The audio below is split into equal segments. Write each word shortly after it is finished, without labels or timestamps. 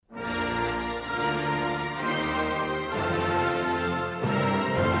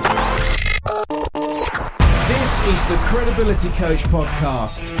is the Credibility Coach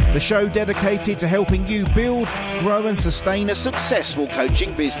Podcast, the show dedicated to helping you build, grow and sustain a successful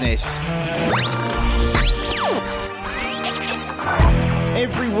coaching business.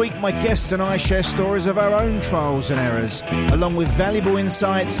 Every week, my guests and I share stories of our own trials and errors, along with valuable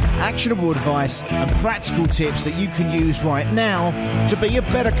insights, actionable advice, and practical tips that you can use right now to be a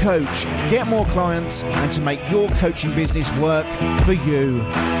better coach, get more clients, and to make your coaching business work for you.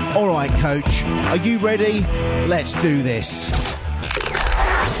 All right, coach, are you ready? Let's do this.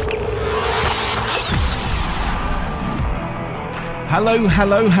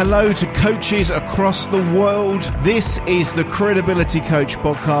 Hello to coaches across the world. This is the Credibility Coach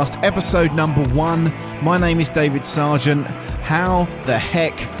Podcast, episode number 1. My name is David Sargant. How the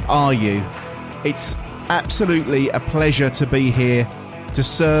heck are you? It's absolutely a pleasure to be here to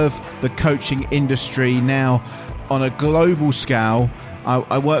serve the coaching industry now on a global scale.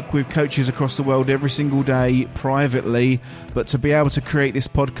 I work with coaches across the world every single day privately, but to be able to create this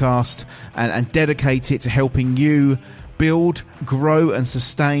podcast and dedicate it to helping you build, grow and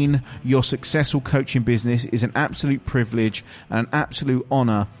sustain your successful coaching business is an absolute privilege and an absolute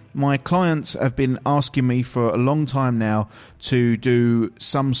honor. My clients have been asking me for a long time now to do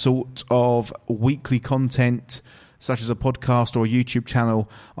some sort of weekly content, such as a podcast or a YouTube channel,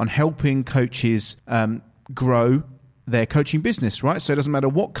 on helping coaches grow their coaching business, right? So it doesn't matter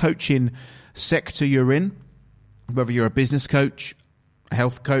what coaching sector you're in, whether you're a business coach, a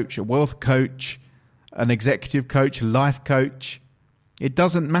health coach, a wealth coach, an executive coach, a life coach, it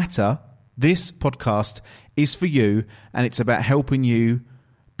doesn't matter. This podcast is for you, and it's about helping you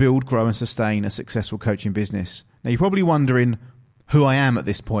build, grow and sustain a successful coaching business. Now, you're probably wondering who I am at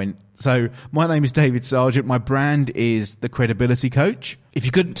this point. So my name is David Sargant. My brand is the Credibility Coach. If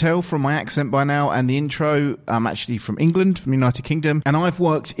you couldn't tell from my accent by now and the intro, I'm actually from England, from the United Kingdom, and I've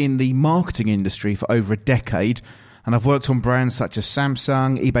worked in the marketing industry for over a decade. And I've worked on brands such as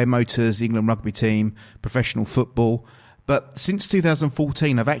Samsung, eBay Motors, the England rugby team, professional football. But since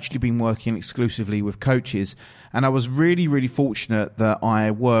 2014, I've actually been working exclusively with coaches. And I was really, really fortunate that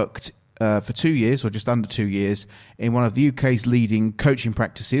I worked for 2 years, or just under 2 years, in one of the UK's leading coaching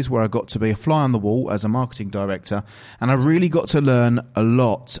practices, where I got to be a fly on the wall as a marketing director. And I really got to learn a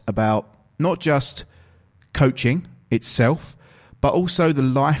lot about not just coaching itself, but also the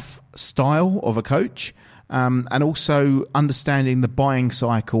lifestyle of a coach. And also understanding the buying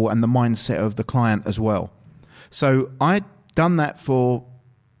cycle and the mindset of the client as well. So I'd done that for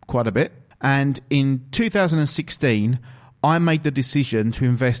quite a bit. And in 2016, I made the decision to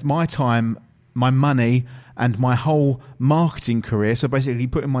invest my time, my money, and my whole marketing career, so basically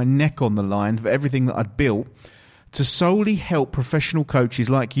putting my neck on the line for everything that I'd built, to solely help professional coaches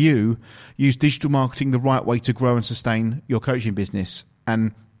like you use digital marketing the right way to grow and sustain your coaching business.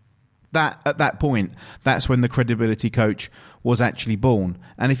 And that at that point, that's when the Credibility Coach was actually born.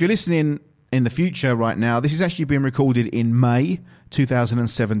 And if you're listening in the future right now, this is actually being recorded in May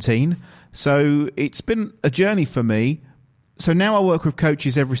 2017. So it's been a journey for me. So now I work with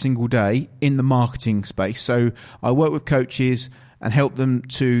coaches every single day in the marketing space. So I work with coaches and help them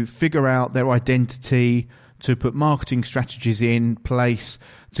to figure out their identity, to put marketing strategies in place,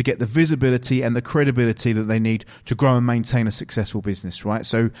 to get the visibility and the credibility that they need to grow and maintain a successful business, right?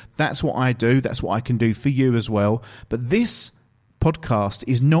 So that's what I do. That's what I can do for you as well. But this podcast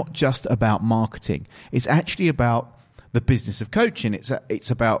is not just about marketing. It's actually about the business of coaching.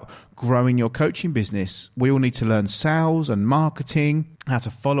 It's about growing your coaching business. We all need to learn sales and marketing, how to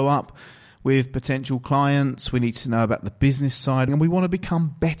follow up with potential clients. We need to know about the business side, and we want to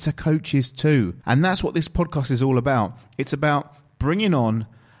become better coaches too. And that's what this podcast is all about. It's about bringing on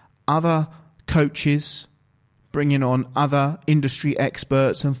other coaches, bringing on other industry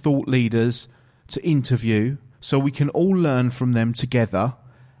experts and thought leaders to interview, so we can all learn from them together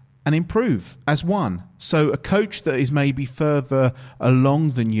and improve as one. So a coach that is maybe further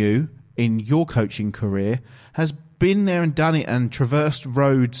along than you in your coaching career has been there and done it and traversed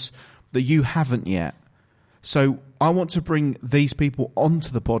roads that you haven't yet. So I want to bring these people onto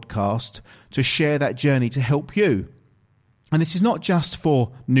the podcast to share that journey to help you. And this is not just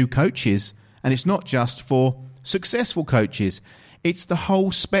for new coaches, and it's not just for successful coaches. It's the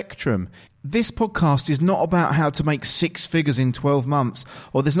whole spectrum. This podcast is not about how to make 6 figures in 12 months,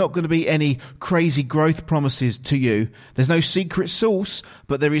 or there's not going to be any crazy growth promises to you. There's no secret sauce,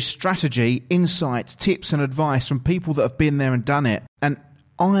 but there is strategy, insights, tips and advice from people that have been there and done it. And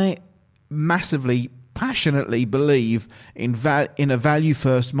I massively, passionately believe in a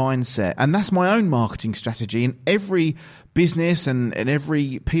value-first mindset. And that's my own marketing strategy. In every business and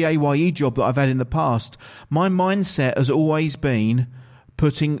every PAYE job that I've had in the past, my mindset has always been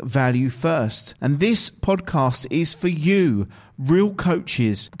putting value first. And this podcast is for you, real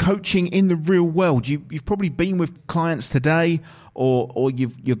coaches, coaching in the real world. You've probably been with clients today, or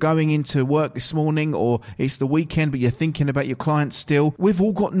you're going into work this morning, or it's the weekend, but you're thinking about your clients still. We've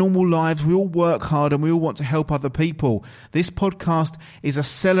all got normal lives. We all work hard and we all want to help other people. This podcast is a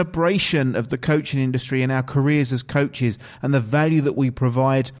celebration of the coaching industry and our careers as coaches and the value that we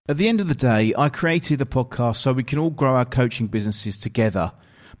provide. At the end of the day, I created the podcast so we can all grow our coaching businesses together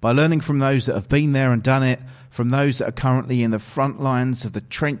by learning from those that have been there and done it, from those that are currently in the front lines of the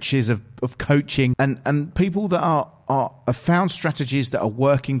trenches of coaching, and people that have found strategies that are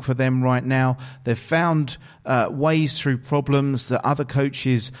working for them right now. They've found ways through problems that other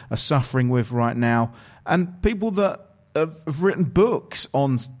coaches are suffering with right now, and people that have written books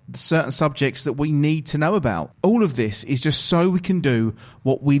on certain subjects that we need to know about. All of this is just so we can do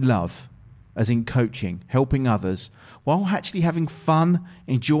what we love, as in coaching, helping others, while actually having fun,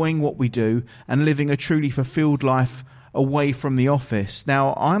 enjoying what we do, and living a truly fulfilled life away from the office.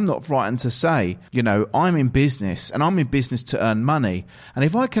 Now, I'm not frightened to say, I'm in business, and I'm in business to earn money. And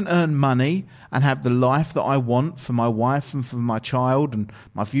if I can earn money and have the life that I want for my wife and for my child and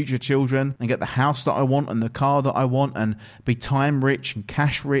my future children, and get the house that I want and the car that I want, and be time rich and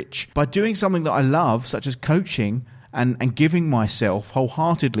cash rich by doing something that I love, such as coaching, and giving myself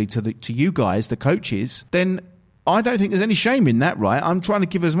wholeheartedly to you guys, the coaches, then I don't think there's any shame in that, right? I'm trying to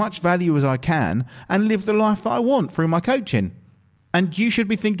give as much value as I can and live the life that I want through my coaching. And you should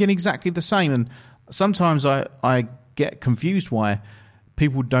be thinking exactly the same. And sometimes I get confused why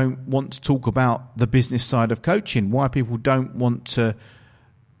people don't want to talk about the business side of coaching, why people don't want to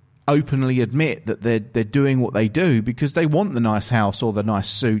openly admit that they're doing what they do because they want the nice house or the nice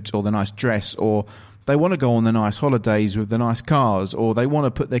suit or the nice dress, or they want to go on the nice holidays with the nice cars, or they want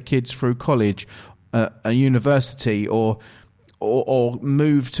to put their kids through college, a university, or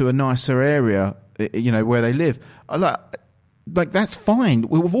move to a nicer area, where they live. Like that's fine.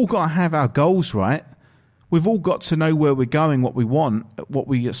 We've all got to have our goals, right? We've all got to know where we're going, what we want, what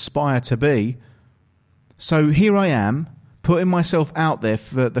we aspire to be. So here I am, putting myself out there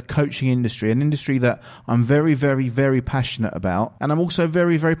for the coaching industry, an industry that I'm very, very, very passionate about. And I'm also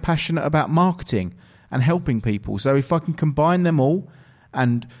very, very passionate about marketing and helping people. So if I can combine them all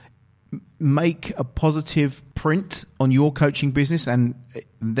and make a positive print on your coaching business, and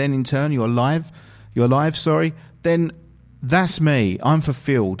then in turn your lives, then that's me. I'm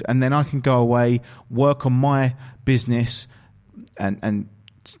fulfilled. And then I can go away, work on my business and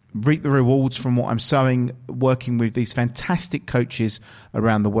reap the rewards from what I'm sowing, working with these fantastic coaches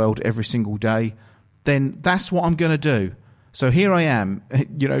around the world every single day. Then that's what I'm going to do. So here I am.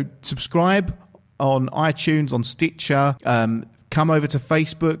 Subscribe on iTunes, on Stitcher, come over to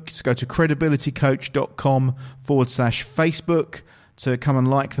Facebook. Just go to credibilitycoach.com/Facebook to come and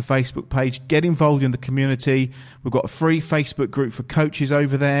like the Facebook page. Get involved in the community. We've got a free Facebook group for coaches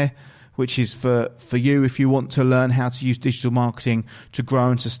over there, which is for you if you want to learn how to use digital marketing to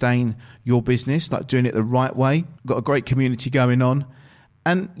grow and sustain your business, like doing it the right way. We've got a great community going on.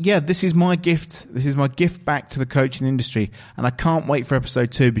 And yeah, this is my gift. This is my gift back to the coaching industry. And I can't wait for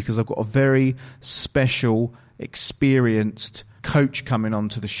episode 2 because I've got a very special, experienced coach coming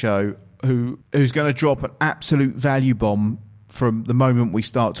onto the show who's going to drop an absolute value bomb from the moment we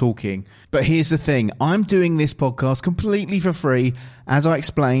start talking. But here's the thing. I'm doing this podcast completely for free, as I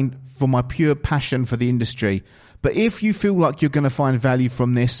explained, for my pure passion for the industry. But if you feel like you're going to find value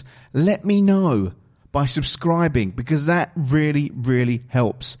from this, let me know by subscribing, because that really, really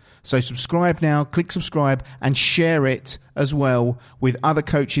helps. So subscribe now, click subscribe, and share it as well with other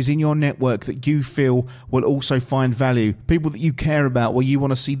coaches in your network that you feel will also find value, people that you care about, where you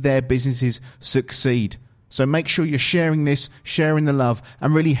want to see their businesses succeed. So make sure you're sharing this, sharing the love,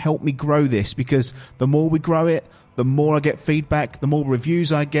 and really help me grow this, because the more we grow it, the more I get feedback, the more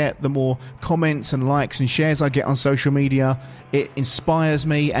reviews I get, the more comments and likes and shares I get on social media. It inspires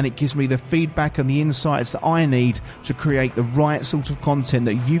me and it gives me the feedback and the insights that I need to create the right sort of content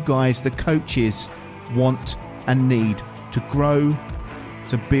that you guys, the coaches, want and need to grow,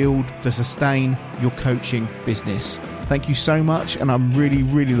 to build, to sustain your coaching business. Thank you so much, and I'm really,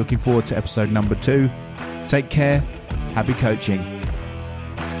 really looking forward to episode number 2. Take care. Happy coaching.